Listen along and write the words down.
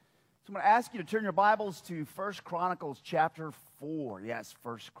I'm going to ask you to turn your Bibles to 1 Chronicles chapter 4. Yes,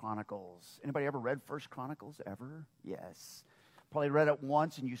 1 Chronicles. Anybody ever read 1 Chronicles ever? Yes. Probably read it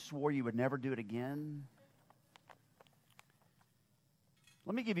once and you swore you would never do it again.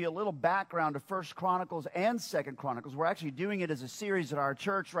 Let me give you a little background to 1 Chronicles and 2 Chronicles. We're actually doing it as a series at our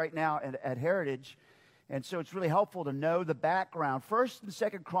church right now at Heritage. And so it's really helpful to know the background. 1 and 2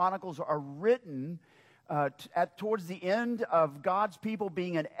 Chronicles are written towards the end of God's people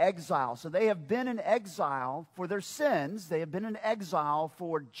being in exile. So they have been in exile for their sins. They have been in exile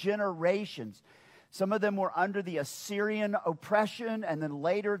for generations. Some of them were under the Assyrian oppression, and then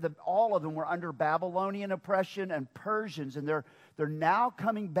later all of them were under Babylonian oppression and Persians, and they're now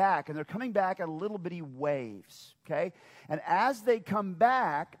coming back, and they're coming back at little bitty waves, okay? And as they come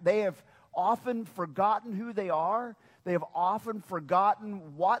back, they have often forgotten who they are. They have often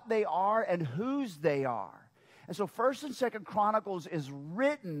forgotten what they are and whose they are. And so 1st and 2nd Chronicles is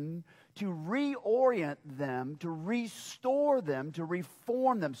written to reorient them, to restore them, to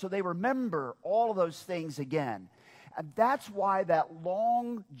reform them, so they remember all of those things again. And that's why that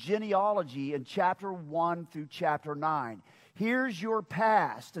long genealogy in chapter 1 through chapter 9. Here's your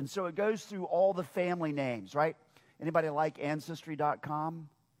past. And so it goes through all the family names, right? Anybody like Ancestry.com?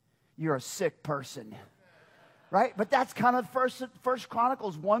 You're a sick person. Right? But that's kind of First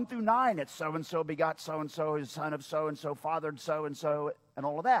Chronicles 1 through 9. It's so-and-so begot so-and-so, his son of so-and-so, fathered so-and-so, and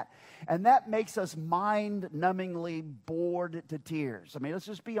all of that. And that makes us mind-numbingly bored to tears. I mean, let's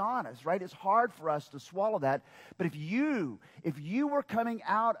just be honest, right? It's hard for us to swallow that. But if you were coming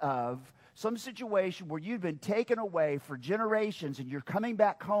out of some situation where you've been taken away for generations and you're coming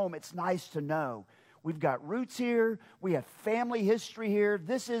back home, it's nice to know. We've got roots here. We have family history here.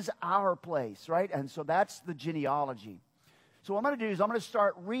 This is our place, right? And so that's the genealogy. So what I'm going to do is I'm going to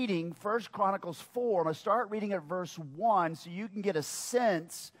start reading 1 Chronicles 4. I'm going to start reading at verse 1 so you can get a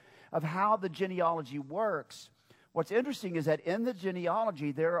sense of how the genealogy works. What's interesting is that in the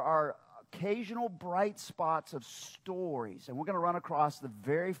genealogy, there are occasional bright spots of stories. And we're going to run across the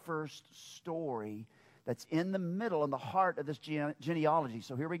very first story that's in the middle, in the heart of this genealogy.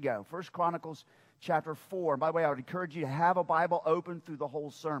 So here we go. 1 Chronicles chapter 4. And by the way, I would encourage you to have a Bible open through the whole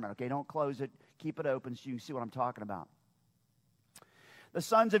sermon. Okay, don't close it. Keep it open so you can see what I'm talking about. The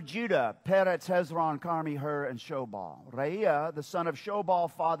sons of Judah, Peretz, Hezron, Carmi, Hur, and Shobal. Reah, the son of Shobal,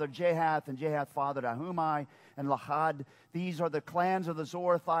 fathered Jahath, and Jahath fathered Ahumai and Lahad. These are the clans of the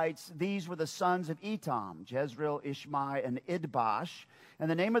Zorathites. These were the sons of Etam, Jezreel, Ishmai, and Idbash. And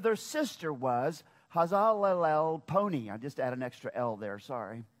the name of their sister was Hazalelel Poni. I just add an extra L there,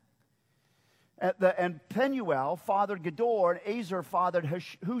 sorry. And Penuel fathered Gedor, and Ezer fathered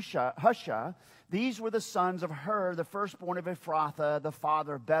Husha. These were the sons of Hur, the firstborn of Ephrathah, the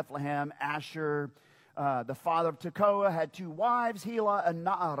father of Bethlehem. Asher, the father of Tekoa, had two wives, Helah and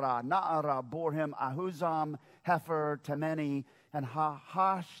Naarah. Naarah bore him Ahuzam, Hefer, Temeni, and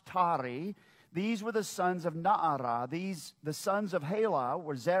Hahashtari. These were the sons of Naarah. The sons of Helah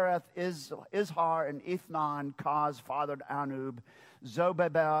were Zereth, Izhar, and Ithnan. Kaz fathered Anub,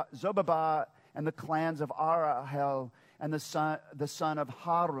 Zobabah, and the clans of Arahel, and the son of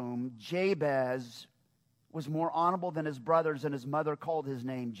Harum. Jabez was more honorable than his brothers, and his mother called his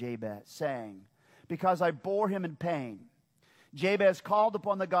name Jabez, saying, because I bore him in pain. Jabez called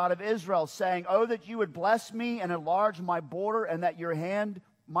upon the God of Israel, saying, oh, that you would bless me and enlarge my border, and that your hand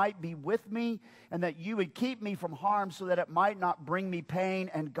might be with me, and that you would keep me from harm, so that it might not bring me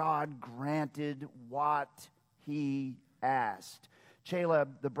pain. And God granted what he asked.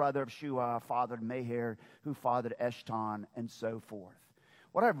 Caleb, the brother of Shua, fathered Meher, who fathered Eshton, and so forth.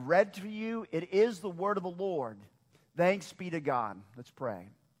 What I've read to you, it is the word of the Lord. Thanks be to God. Let's pray.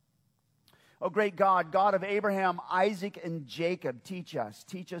 Oh, great God, God of Abraham, Isaac, and Jacob, teach us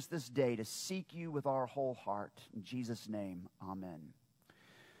this day to seek you with our whole heart. In Jesus' name, amen.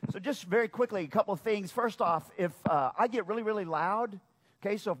 So just very quickly, a couple of things. First off, if I get really, really loud,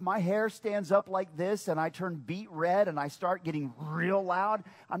 okay, so if my hair stands up like this and I turn beet red and I start getting real loud,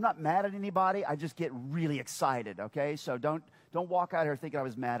 I'm not mad at anybody. I just get really excited, okay? So don't walk out here thinking I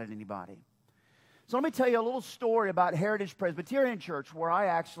was mad at anybody. So let me tell you a little story about Heritage Presbyterian Church, where I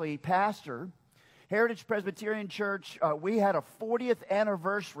actually pastor. Heritage Presbyterian Church, we had a 40th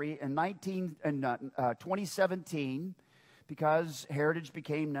anniversary in 2017 because Heritage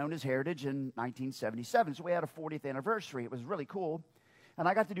became known as Heritage in 1977. So we had a 40th anniversary. It was really cool. And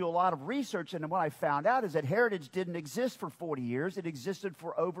I got to do a lot of research, and what I found out is that Heritage didn't exist for 40 years. It existed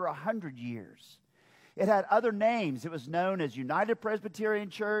for over 100 years. It had other names. It was known as United Presbyterian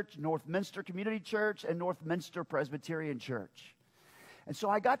Church, Northminster Community Church, and Northminster Presbyterian Church. And so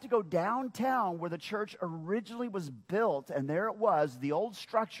I got to go downtown where the church originally was built, and there it was. The old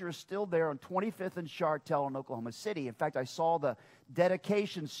structure is still there on 25th and Chartel in Oklahoma City. In fact, I saw the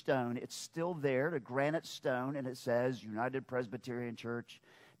dedication stone. It's still there, the granite stone, and it says United Presbyterian Church,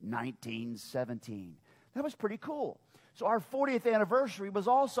 1917. That was pretty cool. So our 40th anniversary was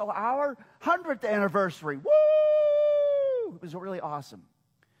also our 100th anniversary. Woo! It was really awesome.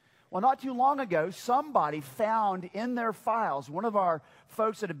 Well, not too long ago, somebody found in their files, one of our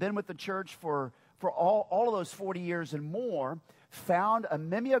folks that had been with the church for all of those 40 years and more, found a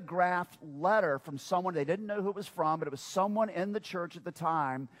mimeographed letter from someone. They didn't know who it was from, but it was someone in the church at the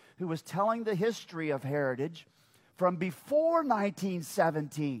time who was telling the history of Heritage from before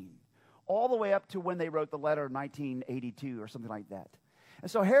 1917, all the way up to when they wrote the letter in 1982 or something like that. And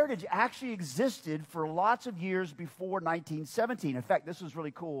so Heritage actually existed for lots of years before 1917. In fact, this was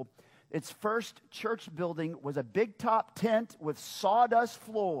really cool. Its first church building was a big top tent with sawdust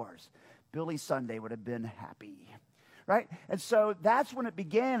floors. Billy Sunday would have been happy, right? And so that's when it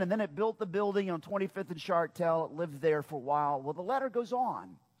began, and then it built the building on 25th and Chartel. It lived there for a while. Well, the letter goes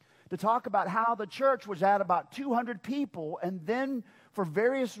on to talk about how the church was at about 200 people, and then for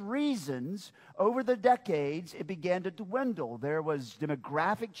various reasons, over the decades, it began to dwindle. There was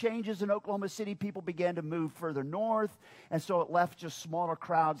demographic changes in Oklahoma City. People began to move further north, and so it left just smaller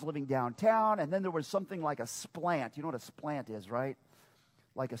crowds living downtown. And then there was something like a splant. You know what a splant is, right?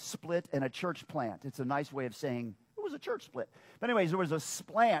 Like a split and a church plant. It's a nice way of saying it was a church split. But anyways, there was a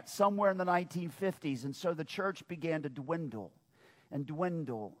splant somewhere in the 1950s, and so the church began to dwindle. And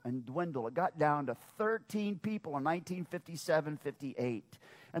dwindle and dwindle. It got down to 13 people in 1957, 58.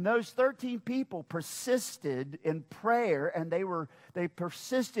 And those 13 people persisted in prayer, and they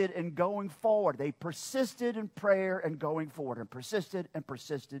persisted in going forward. They persisted in prayer and going forward, and persisted and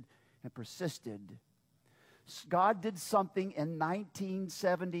persisted and persisted. God did something in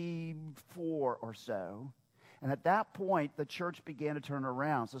 1974 or so. And at that point, the church began to turn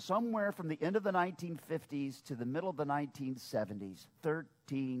around. So somewhere from the end of the 1950s to the middle of the 1970s,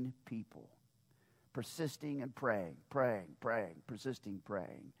 13 people persisting and praying, persisting,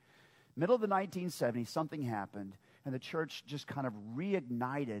 praying. Middle of the 1970s, something happened, and the church just kind of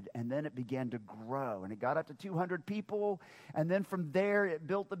reignited, and then it began to grow. And it got up to 200 people, and then from there, it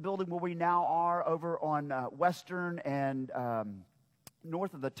built the building where we now are over on Western and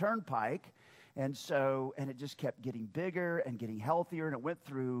north of the Turnpike. And it just kept getting bigger and getting healthier, and it went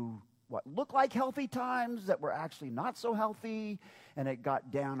through what looked like healthy times that were actually not so healthy, and it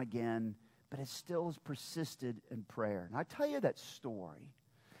got down again, but it still has persisted in prayer. And I tell you that story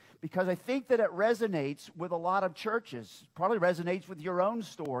because I think that it resonates with a lot of churches, probably resonates with your own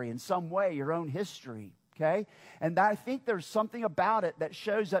story in some way, your own history, okay? And I think there's something about it that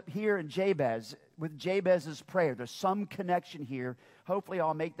shows up here in Jabez, with Jabez's prayer. There's some connection here. Hopefully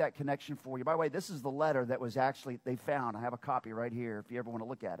I'll make that connection for you. By the way, this is the letter that was actually, they found. I have a copy right here if you ever want to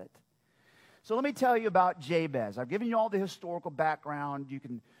look at it. So let me tell you about Jabez. I've given you all the historical background.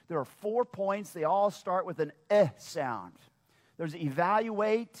 There are 4 points. They all start with an sound. There's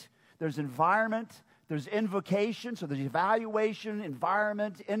evaluate, there's environment, there's invocation. So there's evaluation,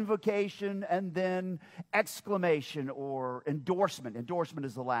 environment, invocation, and then exclamation or endorsement. Endorsement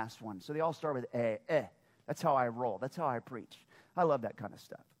is the last one. So they all start with That's how I roll. That's how I preach. I love that kind of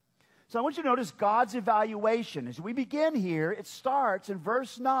stuff. So I want you to notice God's evaluation. As we begin here, it starts in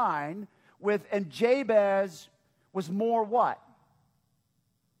verse 9 with, and Jabez was more what?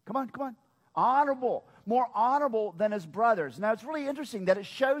 Come on. Honorable. More honorable than his brothers. Now, it's really interesting that it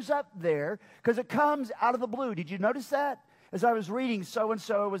shows up there because it comes out of the blue. Did you notice that? As I was reading,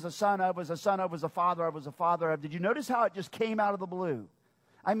 so-and-so was a son of, was a son of, was a father of, was a father of. Did you notice how it just came out of the blue?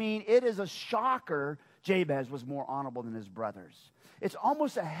 I mean, it is a shocker. Jabez was more honorable than his brothers. It's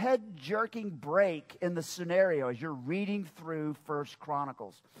almost a head-jerking break in the scenario as you're reading through 1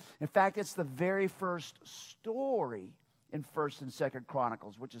 Chronicles. In fact, it's the very first story in 1 and 2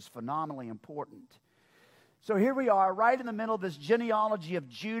 Chronicles, which is phenomenally important. So here we are, right in the middle of this genealogy of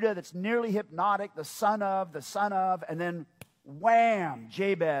Judah that's nearly hypnotic, the son of, and then wham,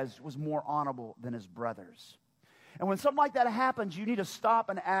 Jabez was more honorable than his brothers. And when something like that happens, you need to stop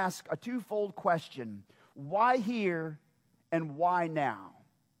and ask a twofold question. Why here and why now?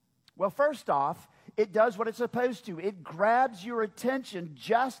 Well, first off, it does what it's supposed to. It grabs your attention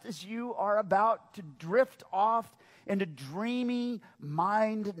just as you are about to drift off into dreamy,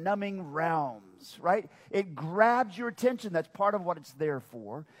 mind-numbing realms, right? It grabs your attention. That's part of what it's there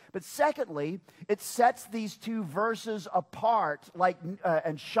for. But secondly, it sets these two verses apart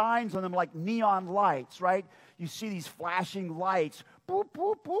and shines on them like neon lights, right? You see these flashing lights. Boop,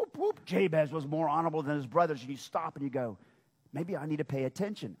 boop, boop, boop. Jabez was more honorable than his brothers. And you stop and you go, Maybe I need to pay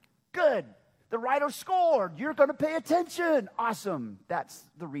attention. Good. The writer scored. You're going to pay attention. Awesome. That's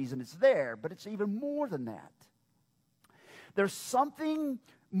the reason it's there. But it's even more than that. There's something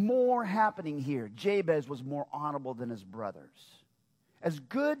more happening here. Jabez was more honorable than his brothers. As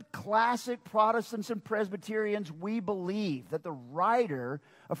good classic Protestants and Presbyterians, we believe that the writer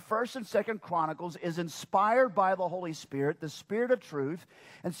of 1st and 2nd Chronicles is inspired by the Holy Spirit, the Spirit of truth.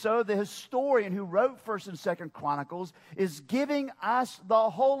 And so the historian who wrote 1st and 2nd Chronicles is giving us the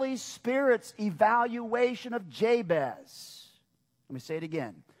Holy Spirit's evaluation of Jabez. Let me say it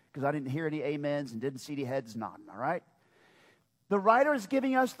again, because I didn't hear any amens and didn't see any heads nodding, all right? The writer is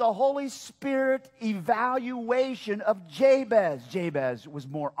giving us the Holy Spirit evaluation of Jabez. Jabez was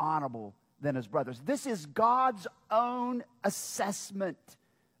more honorable than his brothers. This is God's own assessment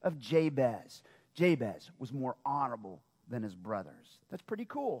of Jabez. Jabez was more honorable than his brothers. That's pretty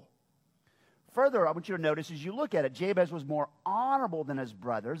cool. Further, I want you to notice as you look at it, Jabez was more honorable than his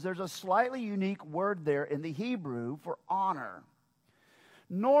brothers. There's a slightly unique word there in the Hebrew for honor.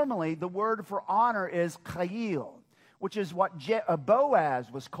 Normally, the word for honor is chayil, which is what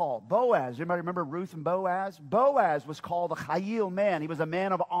Boaz was called. Boaz, anybody remember Ruth and Boaz? Boaz was called a chayil man. He was a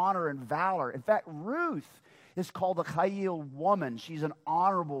man of honor and valor. In fact, Ruth is called a chayil woman. She's an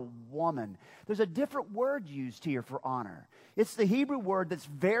honorable woman. There's a different word used here for honor. It's the Hebrew word that's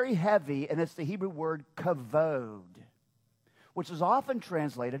very heavy, and it's the Hebrew word kavod, which is often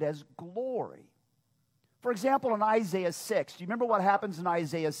translated as glory. For example, in Isaiah 6, do you remember what happens in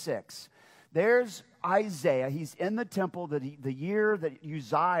Isaiah 6? There's Isaiah. He's in the temple the year that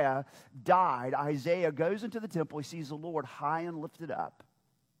Uzziah died. Isaiah goes into the temple. He sees the Lord high and lifted up.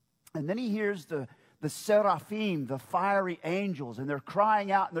 And then he hears the seraphim, the fiery angels, and they're crying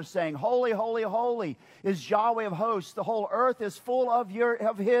out and they're saying, "Holy, holy, holy is Yahweh of hosts. The whole earth is full of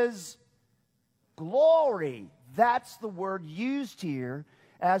his glory." That's the word used here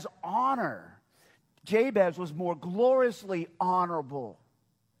as honor. Jabez was more gloriously honorable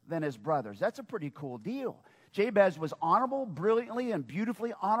than his brothers. That's a pretty cool deal. Jabez was honorable, brilliantly and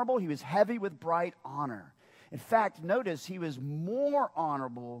beautifully honorable. He was heavy with bright honor. In fact, notice he was more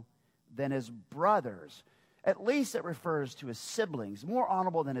honorable than his brothers. At least it refers to his siblings. More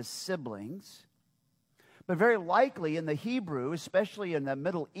honorable than his siblings. But very likely in the Hebrew, especially in the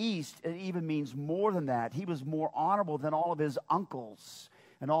Middle East, it even means more than that. He was more honorable than all of his uncles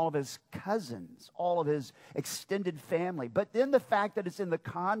and all of his cousins, all of his extended family. But then the fact that it's in the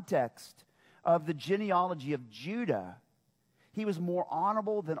context of the genealogy of Judah, he was more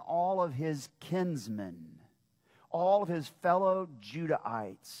honorable than all of his kinsmen, all of his fellow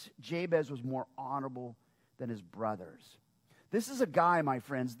Judahites. Jabez was more honorable than his brothers. This is a guy, my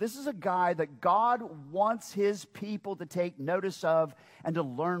friends, this is a guy that God wants his people to take notice of and to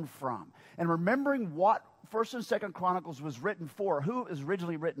learn from. And remembering what 1st and 2nd Chronicles was written for, who it was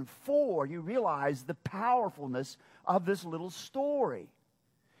originally written for, you realize the powerfulness of this little story.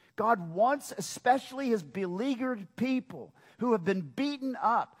 God wants especially his beleaguered people who have been beaten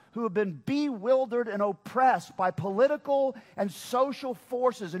up, who have been bewildered and oppressed by political and social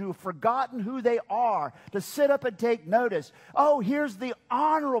forces and who have forgotten who they are, to sit up and take notice. Oh, here's the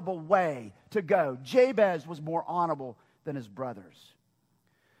honorable way to go. Jabez was more honorable than his brothers.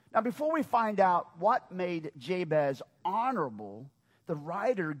 Now, before we find out what made Jabez honorable, the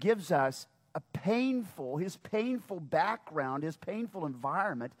writer gives us his painful background, his painful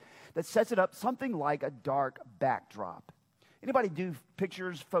environment that sets it up something like a dark backdrop. Anybody do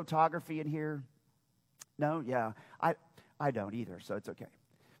pictures, photography in here? No? Yeah. I don't either, so it's okay.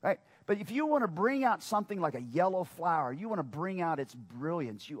 Right? But if you want to bring out something like a yellow flower, you want to bring out its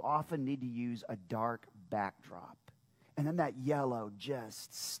brilliance, you often need to use a dark backdrop. And then that yellow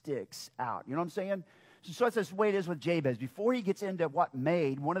just sticks out. You know what I'm saying? So that's the way it is with Jabez. Before he gets into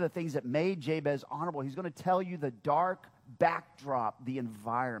one of the things that made Jabez honorable, he's going to tell you the dark backdrop, the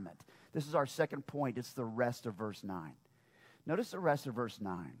environment. This is our second point. It's the rest of verse 9. Notice the rest of verse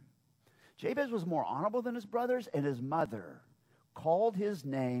 9. Jabez was more honorable than his brothers, and his mother called his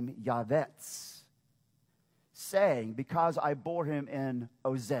name Yavetz, saying, because I bore him in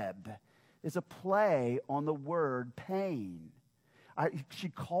Ozeb. It's a play on the word pain. She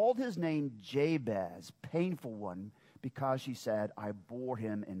called his name Jabez, painful one, because she said, I bore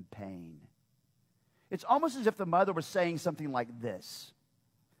him in pain. It's almost as if the mother was saying something like this.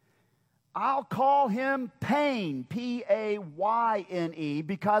 I'll call him Pain, P-A-Y-N-E,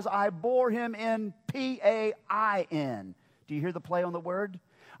 because I bore him in P-A-I-N. Do you hear the play on the word?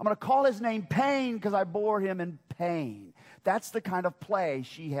 I'm going to call his name Pain because I bore him in pain. That's the kind of play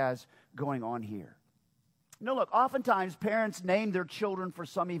she has going on here. Look, oftentimes parents name their children for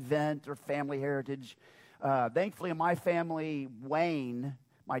some event or family heritage. Thankfully, in my family, Wayne,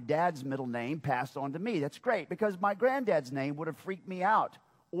 my dad's middle name, passed on to me. That's great, because my granddad's name would have freaked me out.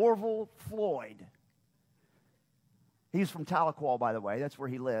 Orville Floyd. He's from Tahlequah, by the way. That's where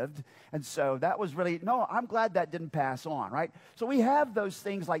he lived. And so that was really, no, I'm glad that didn't pass on, right? So we have those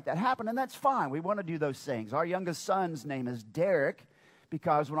things like that happen, and that's fine. We want to do those things. Our youngest son's name is Derek,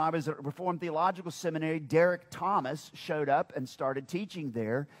 because when I was at Reformed Theological Seminary, Derek Thomas showed up and started teaching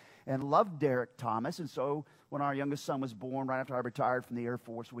there, and loved Derek Thomas. And so when our youngest son was born, right after I retired from the Air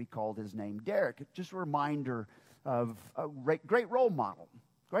Force, we called his name Derek. Just a reminder of a great role model.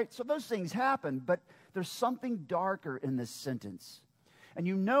 Right? So those things happen, but there's something darker in this sentence. And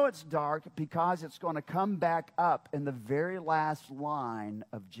you know it's dark because it's going to come back up in the very last line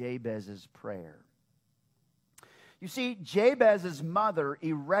of Jabez's prayer. You see, Jabez's mother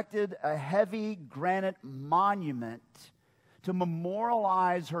erected a heavy granite monument to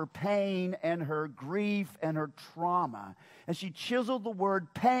memorialize her pain and her grief and her trauma. And she chiseled the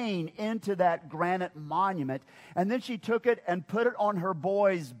word pain into that granite monument. And then she took it and put it on her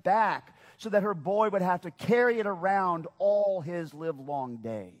boy's back so that her boy would have to carry it around all his livelong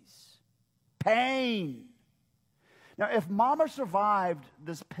days. Pain. Now, if Mama survived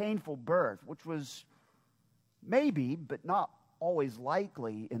this painful birth, which was maybe, but not always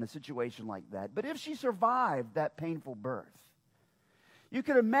likely in a situation like that, but if she survived that painful birth, you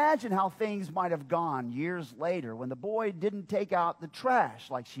can imagine how things might have gone years later when the boy didn't take out the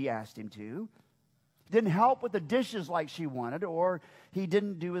trash like she asked him to, didn't help with the dishes like she wanted, or he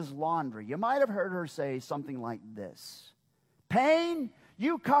didn't do his laundry. You might have heard her say something like this: "Pain,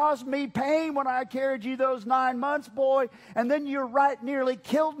 you caused me pain when I carried you those 9 months, boy, and then you right nearly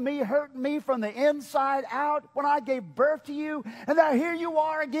killed me, hurting me from the inside out when I gave birth to you, and now here you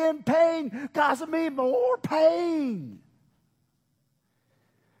are again, pain, causing me more pain."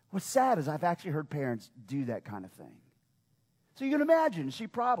 What's sad is I've actually heard parents do that kind of thing. So you can imagine she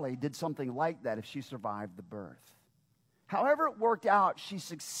probably did something like that if she survived the birth. However it worked out, she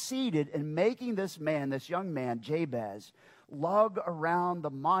succeeded in making this man, this young man, Jabez, lug around the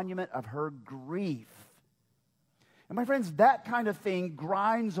monument of her grief. And my friends, that kind of thing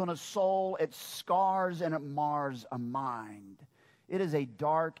grinds on a soul, it scars and it mars a mind. It is a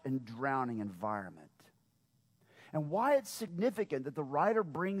dark and drowning environment. And why it's significant that the writer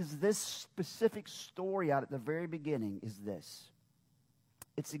brings this specific story out at the very beginning is this.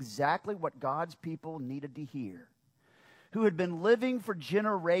 It's exactly what God's people needed to hear, who had been living for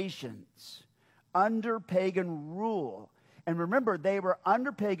generations under pagan rule. And remember, they were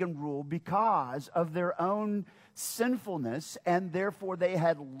under pagan rule because of their own sinfulness, and therefore they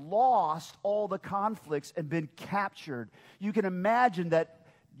had lost all the conflicts and been captured. You can imagine that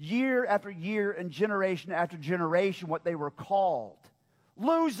year after year and generation after generation, what they were called: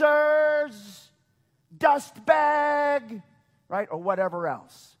 losers, dust bag, right? Or whatever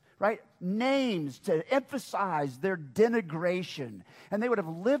else, right? Names to emphasize their denigration. And they would have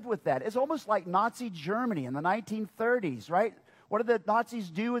lived with that. It's almost like Nazi Germany in the 1930s, right? What did the Nazis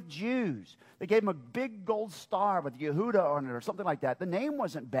do with Jews? They gave them a big gold star with Yehuda on it or something like that. The name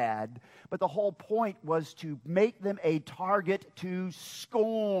wasn't bad, but the whole point was to make them a target to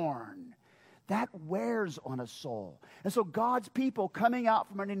scorn. That wears on a soul. And so God's people coming out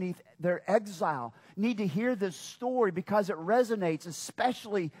from underneath their exile need to hear this story because it resonates,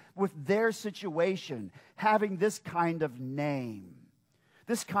 especially with their situation, having this kind of name,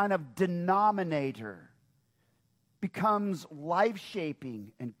 this kind of denominator becomes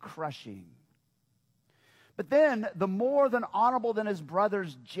life-shaping and crushing. But then, the more than honorable than his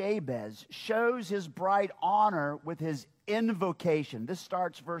brothers, Jabez shows his bright honor with his invocation. This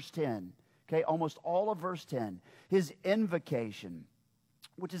starts verse 10, okay, almost all of verse 10. His invocation,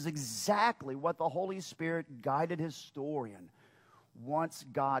 which is exactly what the Holy Spirit guided his historian wants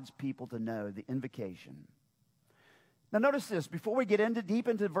God's people to know, the invocation. Now notice this, before we get deep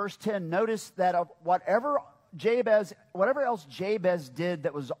into verse 10, notice that of whatever else Jabez did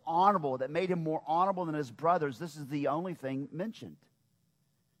that was honorable, that made him more honorable than his brothers, this is the only thing mentioned.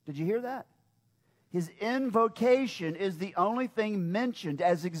 Did you hear that? His invocation is the only thing mentioned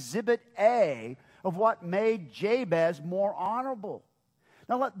as Exhibit A of what made Jabez more honorable.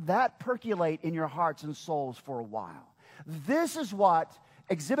 Now let that percolate in your hearts and souls for a while. This is what,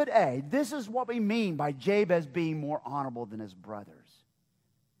 Exhibit A, this is what we mean by Jabez being more honorable than his brothers.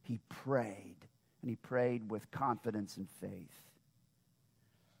 He prayed. And he prayed with confidence and faith.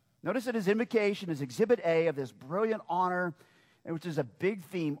 Notice that his invocation is Exhibit A of this brilliant honor which is a big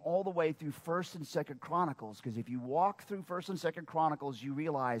theme all the way through 1st and 2nd Chronicles, because if you walk through 1st and 2nd Chronicles, you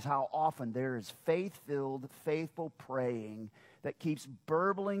realize how often there is faith-filled, faithful praying that keeps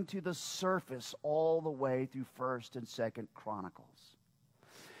burbling to the surface all the way through 1st and 2nd Chronicles.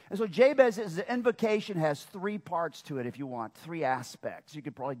 And so Jabez's invocation has 3 parts to it, if you want, 3 aspects. You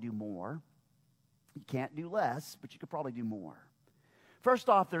could probably do more. You can't do less, but you could probably do more. First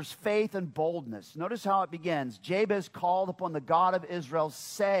off, there's faith and boldness. Notice how it begins. Jabez called upon the God of Israel,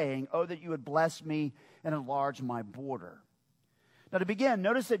 saying, "Oh, that you would bless me and enlarge my border." Now to begin,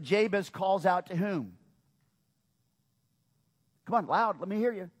 notice that Jabez calls out to whom? Come on, loud, let me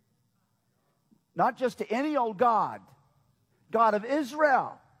hear you. Not just to any old God, God of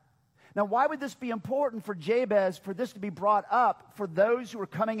Israel. Now, why would this be important for Jabez, for this to be brought up for those who are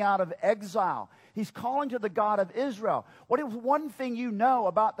coming out of exile? He's calling to the God of Israel. What is one thing you know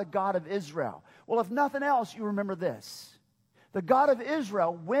about the God of Israel? Well, if nothing else, you remember this. The God of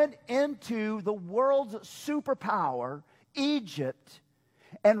Israel went into the world's superpower, Egypt,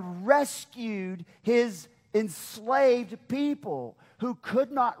 and rescued his enslaved people who could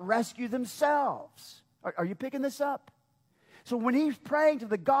not rescue themselves. Are you picking this up? So when he's praying to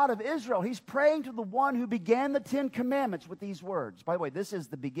the God of Israel, he's praying to the one who began the 10 Commandments with these words. By the way, this is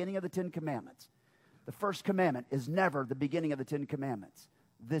the beginning of the 10 Commandments. The first commandment is never the beginning of the 10 Commandments.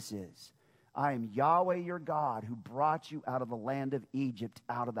 This is, "I am Yahweh your God who brought you out of the land of Egypt,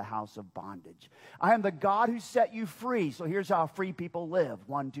 out of the house of bondage. I am the God who set you free." So here's how free people live.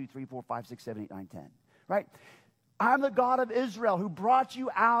 1, 2, 3, 4, 5, 6, 7, 8, 9, 10. Right? "I'm the God of Israel who brought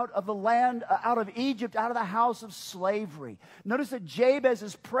you out of the land, out of Egypt, out of the house of slavery." Notice that Jabez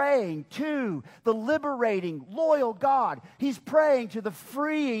is praying to the liberating, loyal God. He's praying to the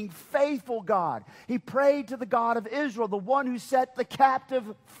freeing, faithful God. He prayed to the God of Israel, the one who set the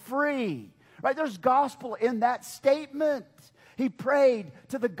captive free. Right? There's gospel in that statement. He prayed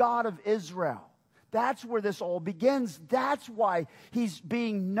to the God of Israel. That's where this all begins. That's why he's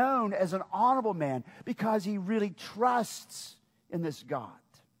being known as an honorable man, because he really trusts in this God.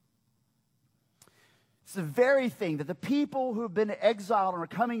 It's the very thing that the people who have been exiled and are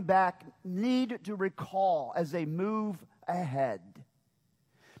coming back need to recall as they move ahead.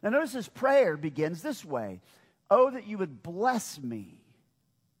 Now notice this prayer begins this way. "Oh, that you would bless me."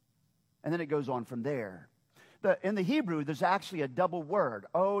 And then it goes on from there. In the Hebrew, there's actually a double word.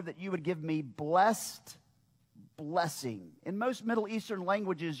 "Oh, that you would give me blessed blessing." In most Middle Eastern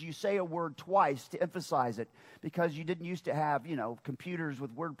languages, you say a word twice to emphasize it, because you didn't used to have, computers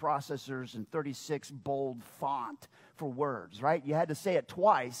with word processors and 36 bold font for words, right? You had to say it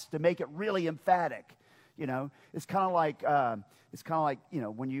twice to make it really emphatic. It's kind of like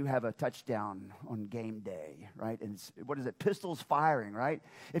when you have a touchdown on game day, right? And what is it? Pistols firing, right?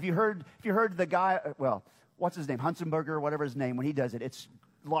 If you heard the guy, what's his name? Hunsenberger, whatever his name, when he does it, it's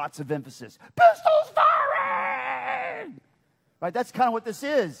lots of emphasis. Pistols firing! Right? That's kind of what this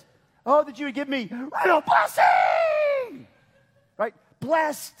is. "Oh, that you would give me real blessing!" Right?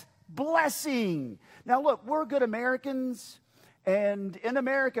 Blessed blessing. Now look, we're good Americans, and in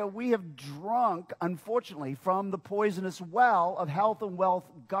America we have drunk, unfortunately, from the poisonous well of health and wealth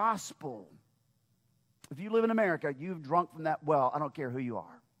gospel. If you live in America, you've drunk from that well. I don't care who you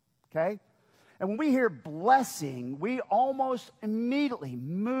are. Okay? And when we hear blessing, we almost immediately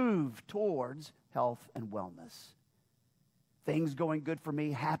move towards health and wellness. Things going good for me,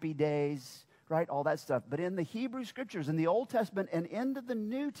 happy days, right? All that stuff. But in the Hebrew Scriptures, in the Old Testament and into the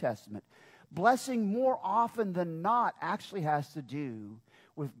New Testament, blessing more often than not actually has to do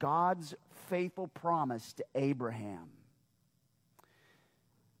with God's faithful promise to Abraham.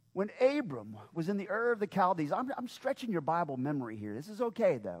 When Abram was in the Ur of the Chaldees, I'm stretching your Bible memory here. This is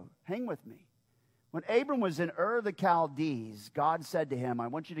okay, though. Hang with me. When Abram was in Ur of the Chaldees, God said to him, "I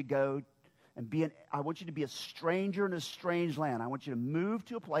want you to go and I want you to be a stranger in a strange land. I want you to move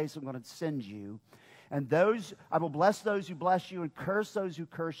to a place I'm going to send you. And I will bless those who bless you and curse those who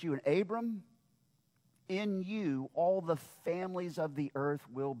curse you. And Abram, in you all the families of the earth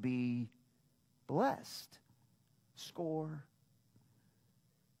will be blessed." Score.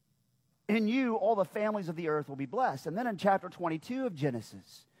 "In you all the families of the earth will be blessed." And then in chapter 22 of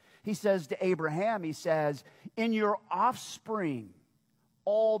Genesis, he says to Abraham, he says, "In your offspring,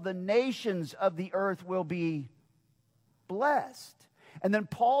 all the nations of the earth will be blessed." And then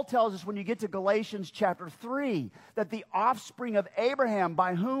Paul tells us when you get to Galatians chapter 3, that the offspring of Abraham,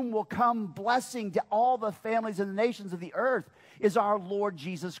 by whom will come blessing to all the families and the nations of the earth, is our Lord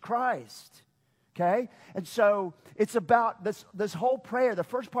Jesus Christ. Okay? And so it's about this whole prayer, the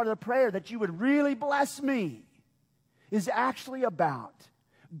first part of the prayer, that you would really bless me, is actually about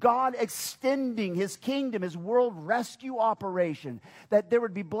God extending his kingdom, his world rescue operation, that there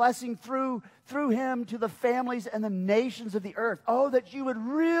would be blessing through him to the families and the nations of the earth. Oh, that you would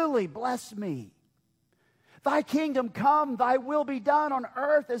really bless me. Thy kingdom come, thy will be done on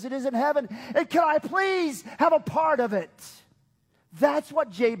earth as it is in heaven. And can I please have a part of it? That's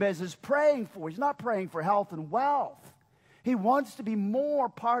what Jabez is praying for. He's not praying for health and wealth. He wants to be more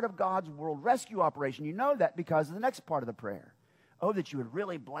part of God's world rescue operation. You know that because of the next part of the prayer. Oh, that you would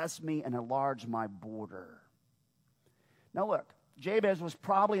really bless me and enlarge my border. Now look, Jabez was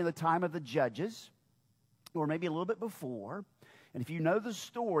probably in the time of the judges, or maybe a little bit before. And if you know the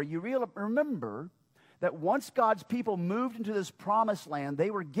story, you remember that once God's people moved into this promised land, they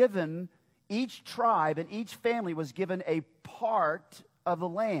were given, each tribe and each family was given a part of the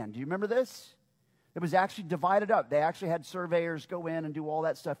land. Do you remember this? It was actually divided up. They actually had surveyors go in and do all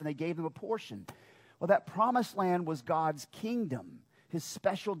that stuff, and they gave them a portion. Well, that promised land was God's kingdom, his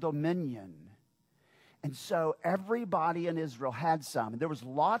special dominion. And so everybody in Israel had some. And there was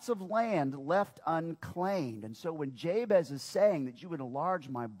lots of land left unclaimed. And so when Jabez is saying that you would enlarge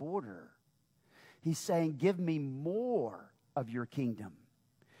my border, he's saying, give me more of your kingdom.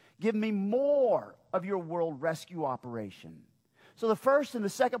 Give me more of your world rescue operation. So the first and the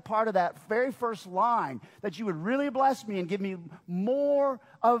second part of that very first line, that you would really bless me and give me more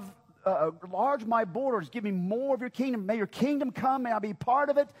of enlarge my borders, give me more of your kingdom. May your kingdom come, may I be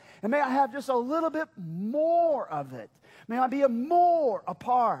part of it, and may I have just a little bit more of it. May I be a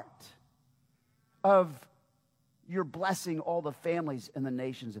part of your blessing all the families and the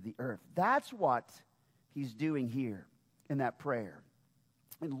nations of the earth. That's what he's doing here in that prayer,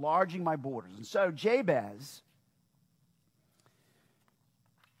 enlarging my borders. And so Jabez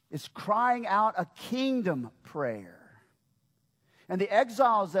is crying out a kingdom prayer. And the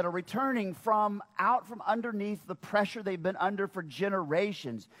exiles that are returning out from underneath the pressure they've been under for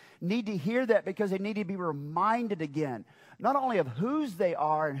generations need to hear that, because they need to be reminded again, not only of whose they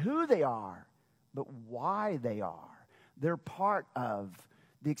are and who they are, but why they are. They're part of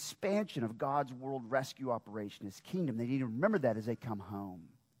the expansion of God's world rescue operation, his kingdom. They need to remember that as they come home.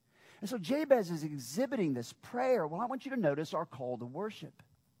 And so Jabez is exhibiting this prayer. Well, I want you to notice our call to worship.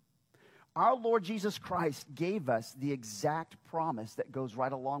 Our Lord Jesus Christ gave us the exact promise that goes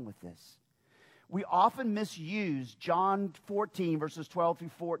right along with this. We often misuse John 14, verses 12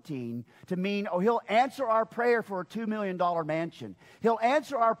 through 14, to mean, oh, he'll answer our prayer for a $2 million mansion. He'll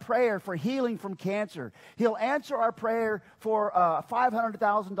answer our prayer for healing from cancer. He'll answer our prayer for a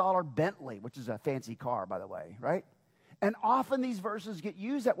 $500,000 Bentley, which is a fancy car, by the way, right? And often these verses get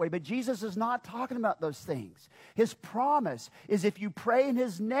used that way, but Jesus is not talking about those things. His promise is if you pray in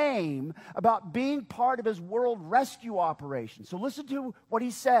his name about being part of his world rescue operation. So listen to what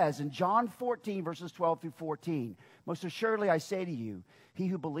he says in John 14, verses 12 through 14. Most assuredly I say to you, he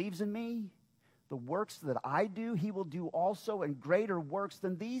who believes in me, the works that I do, he will do also, and greater works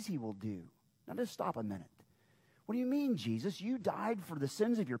than these he will do. Now just stop a minute. What do you mean, Jesus? You died for the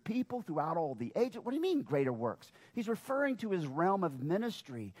sins of your people throughout all the ages. What do you mean, greater works? He's referring to his realm of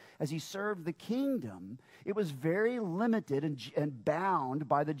ministry as he served the kingdom. It was very limited and bound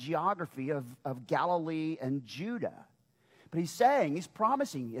by the geography of Galilee and Judah. But he's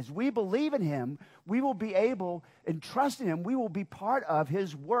promising, as we believe in him, we will be able, and trust in him, we will be part of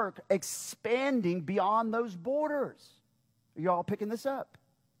his work expanding beyond those borders. Are you all picking this up?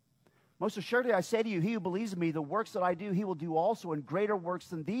 Most assuredly, I say to you, he who believes in me, the works that I do, he will do also, and greater works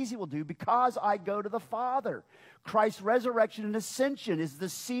than these he will do, because I go to the Father. Christ's resurrection and ascension is the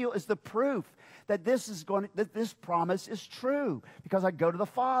seal, is the proof that this promise is true, because I go to the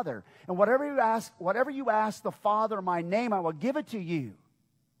Father. And whatever you ask the Father in my name, I will give it to you.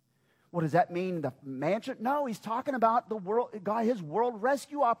 What does that mean? The mansion? No, he's talking about the world, God, his world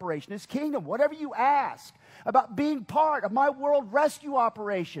rescue operation, his kingdom. Whatever you ask about being part of my world rescue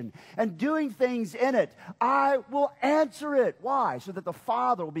operation and doing things in it, I will answer it. Why? So that the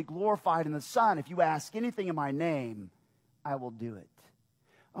Father will be glorified in the Son. If you ask anything in my name, I will do it.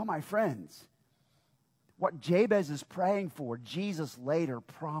 Oh, my friends, what Jabez is praying for, Jesus later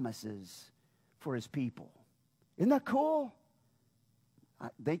promises for his people. Isn't that cool?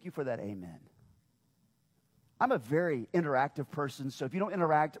 Thank you for that amen. I'm a very interactive person, so if you don't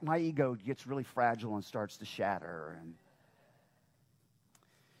interact, my ego gets really fragile and starts to shatter. And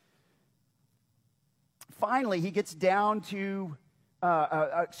finally, he gets down to,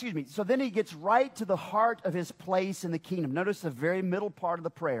 so then he gets right to the heart of his place in the kingdom. Notice the very middle part of the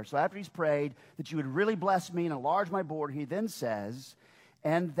prayer. So after he's prayed that you would really bless me and enlarge my border, he then says,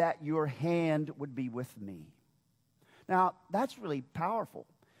 and that your hand would be with me. Now, that's really powerful.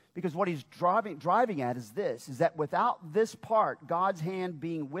 Because what he's driving at is this, is that without this part, God's hand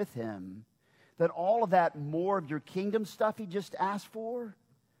being with him, that all of that more of your kingdom stuff he just asked for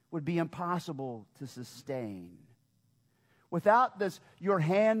would be impossible to sustain. Without this, your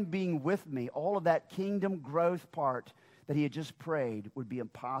hand being with me, all of that kingdom growth part that he had just prayed would be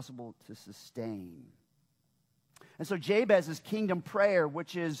impossible to sustain. And so Jabez's kingdom prayer,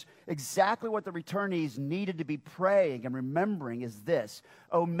 which is exactly what the returnees needed to be praying and remembering, is this: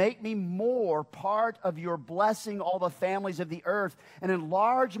 "Oh, make me more part of your blessing all the families of the earth, and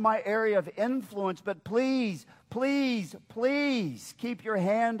enlarge my area of influence, but please, please, please keep your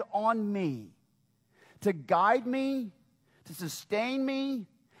hand on me to guide me, to sustain me,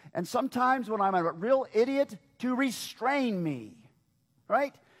 and sometimes when I'm a real idiot, to restrain me."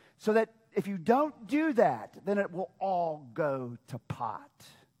 Right? So that if you don't do that, then it will all go to pot.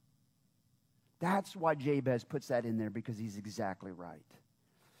 That's why Jabez puts that in there, because he's exactly right.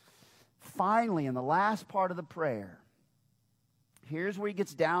 Finally, in the last part of the prayer, here's where he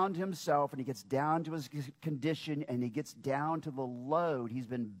gets down to himself, and he gets down to his condition, and he gets down to the load he's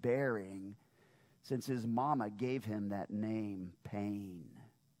been bearing since his mama gave him that name, pain.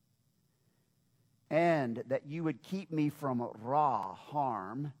 "And that you would keep me from raw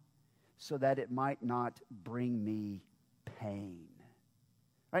harm, so that it might not bring me pain."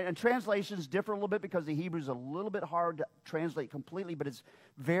 Right? And translations differ a little bit because the Hebrew is a little bit hard to translate completely, but it's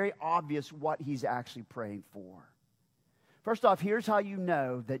very obvious what he's actually praying for. First off, here's how you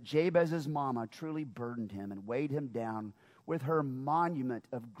know that Jabez's mama truly burdened him and weighed him down with her monument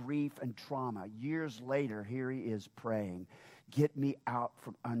of grief and trauma. Years later, here he is praying, "Get me out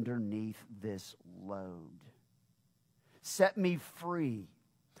from underneath this load. Set me free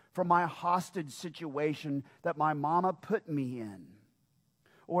from my hostage situation that my mama put me in."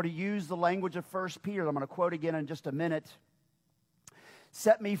 Or to use the language of 1 Peter, I'm going to quote again in just a minute,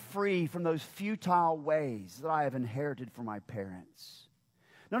 "Set me free from those futile ways that I have inherited from my parents."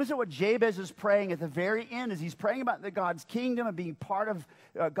 Notice that what Jabez is praying at the very end is he's praying about God's kingdom and being part of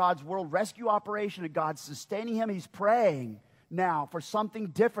God's world rescue operation and God sustaining him. He's praying now for something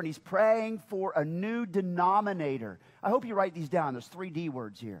different. He's praying for a new denominator. I hope you write these down. There's 3 D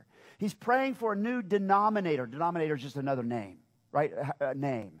words here. He's praying for a new denominator. Denominator is just another name, right? A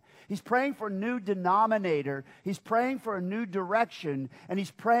name. He's praying for a new denominator. He's praying for a new direction. And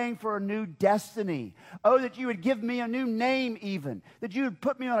he's praying for a new destiny. "Oh, that you would give me a new name even. That you would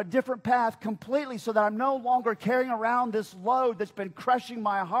put me on a different path completely so that I'm no longer carrying around this load that's been crushing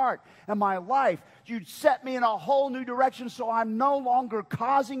my heart and my life. You'd set me in a whole new direction so I'm no longer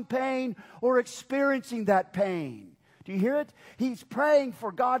causing pain or experiencing that pain." Do you hear it? He's praying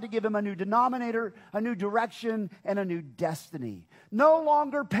for God to give him a new denominator, a new direction, and a new destiny. No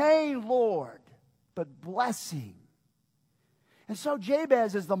longer pain, Lord, but blessing. And so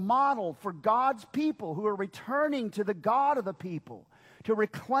Jabez is the model for God's people who are returning to the God of the people to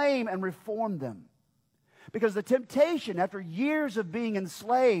reclaim and reform them. Because the temptation, after years of being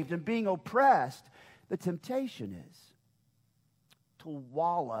enslaved and being oppressed, the temptation is to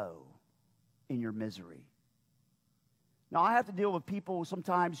wallow in your misery. Now, I have to deal with people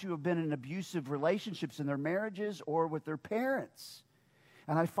sometimes who have been in abusive relationships in their marriages or with their parents.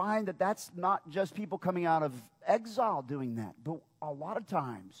 And I find that that's not just people coming out of exile doing that, but a lot of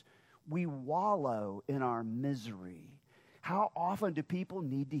times we wallow in our misery. How often do people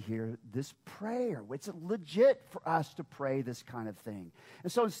need to hear this prayer? It's legit for us to pray this kind of thing. And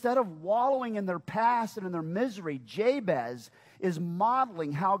so instead of wallowing in their past and in their misery, Jabez is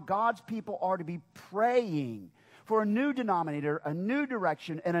modeling how God's people are to be praying for a new denominator, a new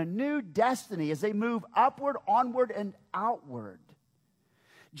direction, and a new destiny as they move upward, onward, and outward.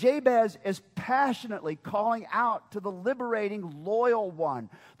 Jabez is passionately calling out to the liberating, loyal one,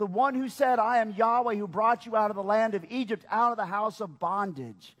 the one who said, "I am Yahweh who brought you out of the land of Egypt, out of the house of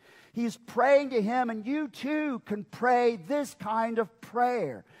bondage." He's praying to him, and you too can pray this kind of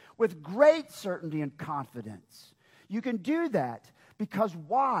prayer with great certainty and confidence. You can do that. Because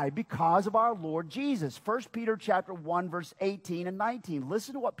why? Because of our Lord Jesus. 1 Peter chapter 1, verse 18 and 19.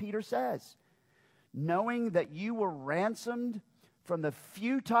 Listen to what Peter says. "Knowing that you were ransomed from the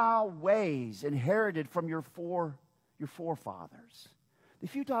futile ways inherited from your forefathers." The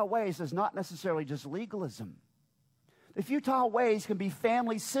futile ways is not necessarily just legalism. The futile ways can be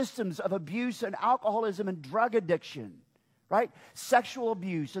family systems of abuse and alcoholism and drug addiction. Right? Sexual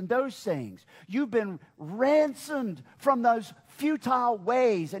abuse and those things. You've been ransomed from those futile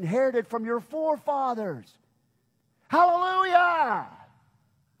ways inherited from your forefathers. Hallelujah!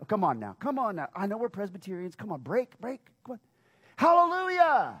 Oh, come on now. I know we're Presbyterians. Come on, break. Come on.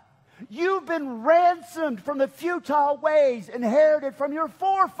 Hallelujah! You've been ransomed from the futile ways inherited from your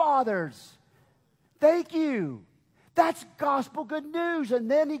forefathers. Thank you. That's gospel good news. And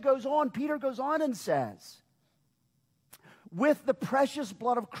then Peter goes on and says, with the precious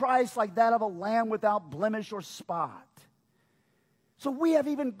blood of Christ, like that of a lamb without blemish or spot. So we have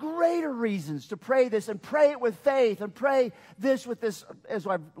even greater reasons to pray this and pray it with faith and pray this with this, as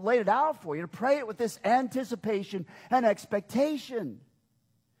I've laid it out for you, to pray it with this anticipation and expectation.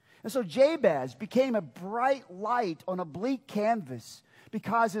 And so Jabez became a bright light on a bleak canvas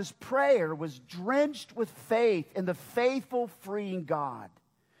because his prayer was drenched with faith in the faithful, freeing God.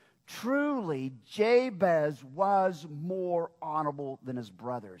 Truly, Jabez was more honorable than his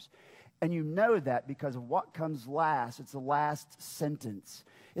brothers. And you know that because of what comes last. It's the last sentence.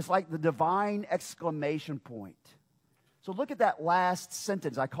 It's like the divine exclamation point. So look at that last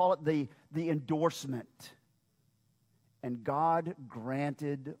sentence. I call it the endorsement. And God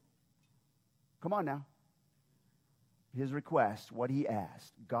granted, come on now, his request, what he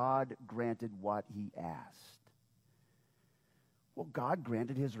asked. God granted what he asked. Well, God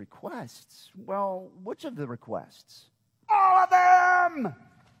granted his requests. Well, which of the requests? All of them!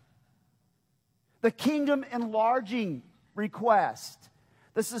 The kingdom enlarging request,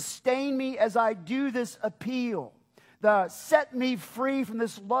 the sustain me as I do this appeal, the set me free from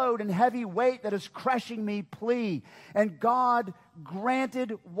this load and heavy weight that is crushing me plea. And God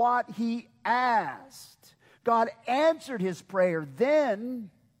granted what he asked. God answered his prayer.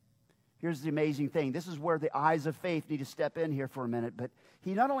 Then, here's the amazing thing. This is where the eyes of faith need to step in here for a minute. But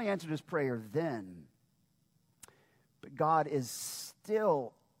he not only answered his prayer then, but God is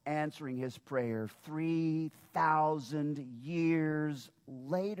still answering his prayer 3,000 years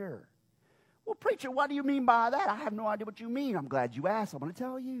later. Well, preacher, what do you mean by that? I have no idea what you mean. I'm glad you asked. I'm going to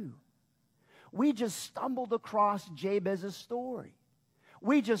tell you. We just stumbled across Jabez's story.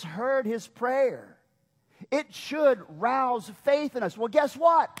 We just heard his prayer. It should rouse faith in us. Well, guess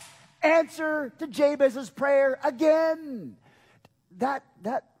what? Answer to Jabez's prayer again. That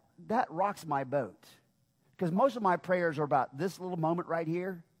rocks my boat. Because most of my prayers are about this little moment right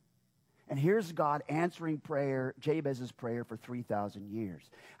here. And here's God answering prayer, Jabez's prayer for 3,000 years.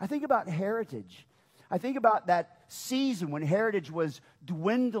 I think about Heritage. I think about that season when Heritage was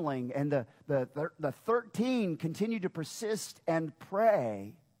dwindling and the 13 continued to persist and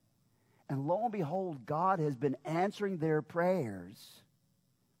pray. And lo and behold, God has been answering their prayers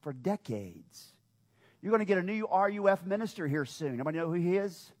for decades. You're going to get a new RUF minister here soon. Anybody know who he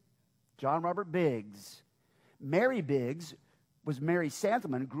is? John Robert Biggs. Mary Biggs was Mary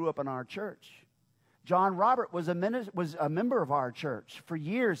Santleman, grew up in our church. John Robert was a member of our church for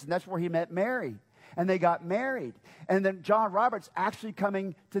years, and that's where he met Mary. And they got married. And then John Robert's actually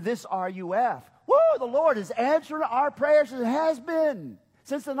coming to this RUF. Woo! The Lord is answering our prayers, as it has been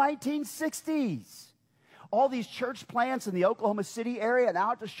since the 1960s. All these church plants in the Oklahoma City area and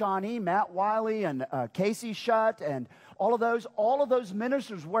out to Shawnee, Matt Wiley and Casey Shutt and all of those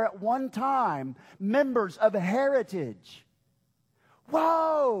ministers were at one time members of Heritage.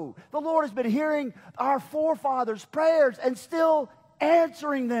 Whoa! The Lord has been hearing our forefathers' prayers and still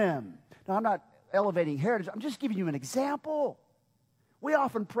answering them. Now, I'm not elevating Heritage. I'm just giving you an example. We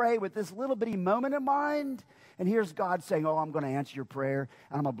often pray with this little bitty moment in mind, and here's God saying, oh, I'm going to answer your prayer,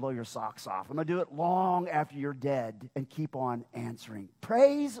 and I'm going to blow your socks off. I'm going to do it long after you're dead and keep on answering.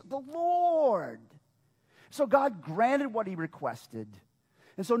 Praise the Lord. So God granted what he requested.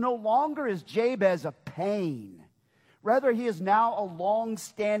 And so no longer is Jabez a pain. Rather, he is now a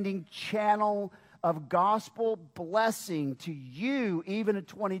long-standing channel of gospel blessing to you, even in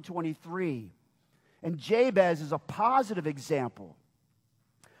 2023. And Jabez is a positive example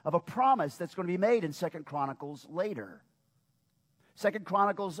of a promise that's going to be made in 2 Chronicles later. 2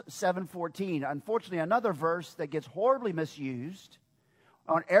 Chronicles 7:14. Unfortunately, another verse that gets horribly misused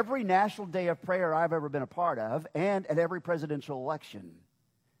on every national day of prayer I've ever been a part of and at every presidential election.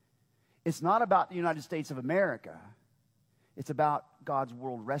 It's not about the United States of America. It's about God's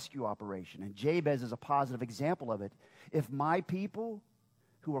world rescue operation. And Jabez is a positive example of it. If my people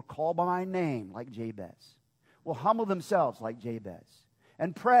who are called by my name, like Jabez, will humble themselves like Jabez,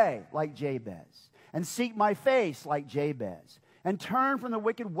 and pray like Jabez, and seek my face like Jabez, and turn from the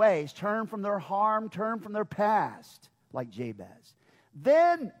wicked ways, turn from their harm, turn from their past like Jabez,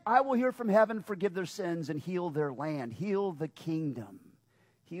 then I will hear from heaven, forgive their sins, and heal their land, heal the kingdom,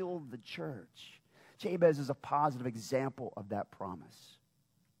 heal the church. Jabez is a positive example of that promise.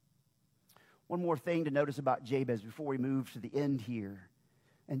 One more thing to notice about Jabez before we move to the end here.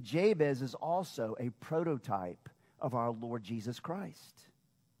 And Jabez is also a prototype of our Lord Jesus Christ,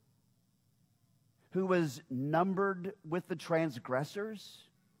 who was numbered with the transgressors,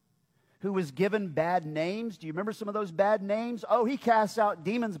 who was given bad names. Do you remember some of those bad names? Oh, he casts out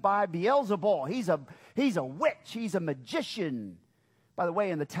demons by Beelzebul. He's a witch. He's a magician. By the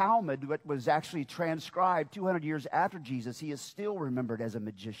way, in the Talmud, what was actually transcribed 200 years after Jesus, he is still remembered as a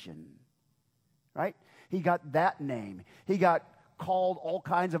magician. Right? He got that name. He got called all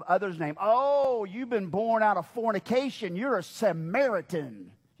kinds of others' names. Oh, you've been born out of fornication. You're a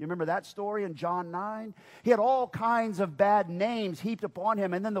Samaritan. You remember that story in John 9? He had all kinds of bad names heaped upon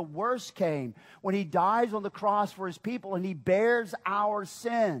him. And then the worst came when he dies on the cross for his people and he bears our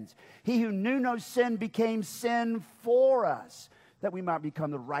sins. He who knew no sin became sin for us, that we might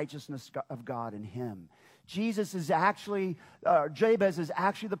become the righteousness of God in him. Jabez is actually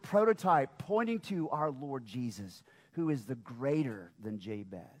the prototype pointing to our Lord Jesus, who is the greater than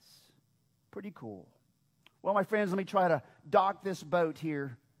Jabez. Pretty cool. Well, my friends, let me try to dock this boat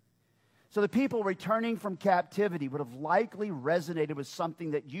here. So the people returning from captivity would have likely resonated with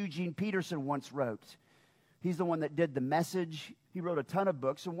something that Eugene Peterson once wrote. He's the one that did The Message. He wrote a ton of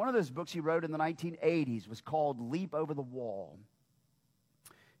books, and one of those books he wrote in the 1980s was called Leap Over the Wall.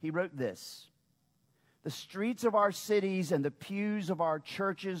 He wrote this: "The streets of our cities and the pews of our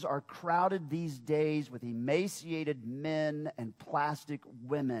churches are crowded these days with emaciated men and plastic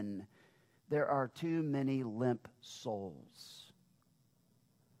women. There are too many limp souls."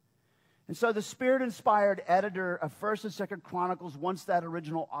 And so the Spirit-inspired editor of 1st and 2nd Chronicles wants that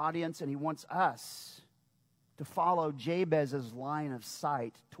original audience, and he wants us to follow Jabez's line of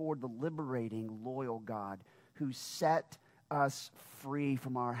sight toward the liberating, loyal God who set us free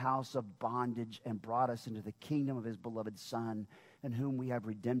from our house of bondage and brought us into the kingdom of his beloved Son, in whom we have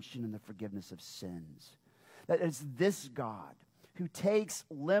redemption and the forgiveness of sins. That it's this God who takes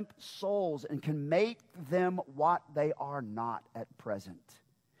limp souls and can make them what they are not at present.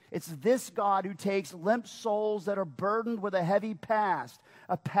 It's this God who takes limp souls that are burdened with a heavy past,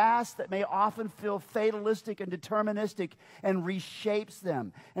 a past that may often feel fatalistic and deterministic, and reshapes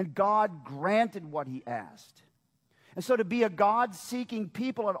them. And God granted what he asked. And so to be a God-seeking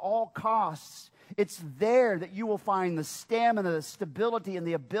people at all costs, it's there that you will find the stamina, the stability, and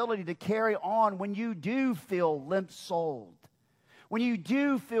the ability to carry on when you do feel limp-souled, when you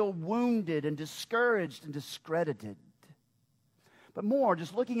do feel wounded and discouraged and discredited. But more,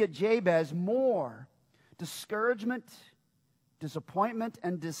 just looking at Jabez, more discouragement, disappointment,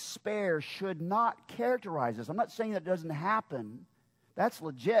 and despair should not characterize us. I'm not saying that doesn't happen. That's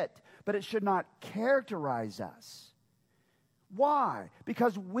legit. But it should not characterize us. Why?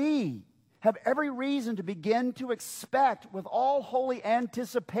 Because we have every reason to begin to expect with all holy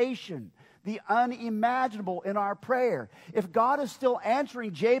anticipation the unimaginable in our prayer. If God is still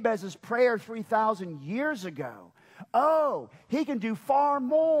answering Jabez's prayer 3,000 years ago, he can do far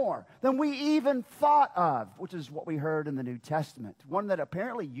more than we even thought of, which is what we heard in the New Testament. One that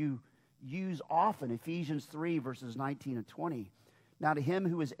apparently you use often, Ephesians 3, verses 19 and 20. Now to him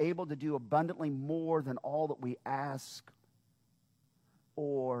who is able to do abundantly more than all that we ask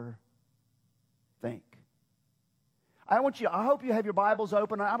or think. I hope you have your Bibles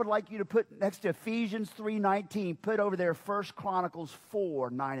open. I would like you to put next to Ephesians 3:19, put over there 1 Chronicles 4,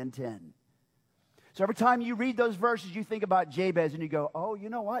 9 and 10. So every time you read those verses, you think about Jabez and you go, oh, you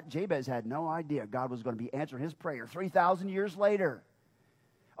know what? Jabez had no idea God was going to be answering his prayer 3,000 years later.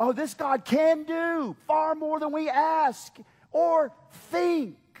 Oh, this God can do far more than we ask or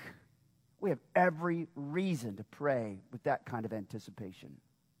think. We have every reason to pray with that kind of anticipation.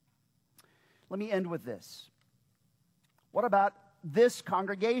 Let me end with this. What about this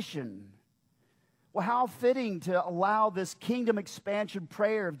congregation? Well, how fitting to allow this kingdom expansion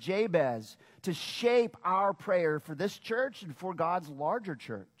prayer of Jabez to shape our prayer for this church and for God's larger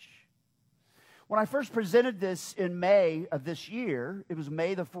church. When I first presented this in May of this year, it was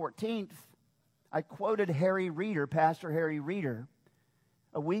May the 14th, I quoted Harry Reeder, Pastor Harry Reeder.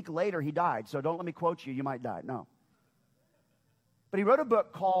 A week later, he died, so don't let me quote you. You might die. No. But he wrote a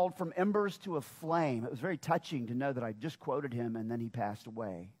book called From Embers to a Flame. It was very touching to know that I just quoted him and then he passed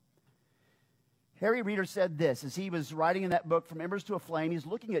away. Harry Reeder said this, as he was writing in that book, From Embers to a Flame, he's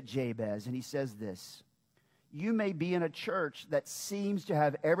looking at Jabez, and he says this: you may be in a church that seems to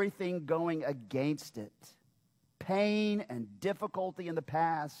have everything going against it. Pain and difficulty in the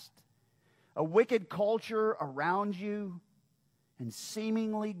past, a wicked culture around you, and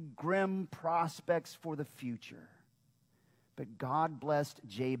seemingly grim prospects for the future. But God blessed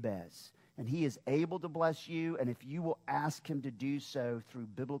Jabez, and he is able to bless you, and if you will ask him to do so through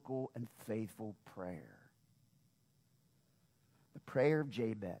biblical and faithful prayer. The prayer of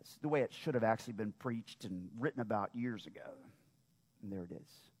Jabez, the way it should have actually been preached and written about years ago. And there it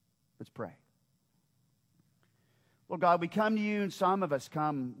is. Let's pray. Lord God, we come to you, and some of us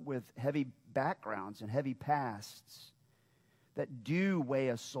come with heavy backgrounds and heavy pasts that do weigh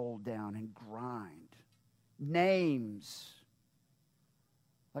a soul down and grind. Names.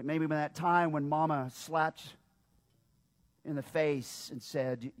 Like maybe when that time when Mama slapped in the face and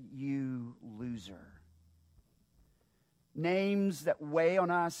said, "You loser." Names that weigh on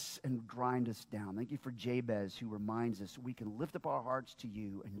us and grind us down. Thank you for Jabez, who reminds us we can lift up our hearts to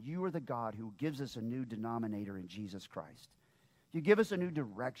you, and you are the God who gives us a new denominator in Jesus Christ. You give us a new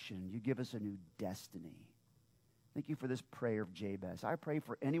direction. You give us a new destiny. Thank you for this prayer of Jabez. I pray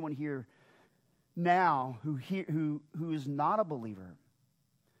for anyone here now who is not a believer,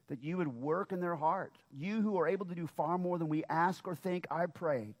 that you would work in their heart. You who are able to do far more than we ask or think, I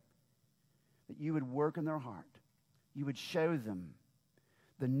pray that you would work in their heart. You would show them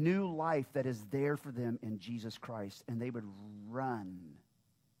the new life that is there for them in Jesus Christ, and they would run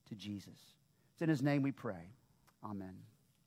to Jesus. It's in his name we pray. Amen.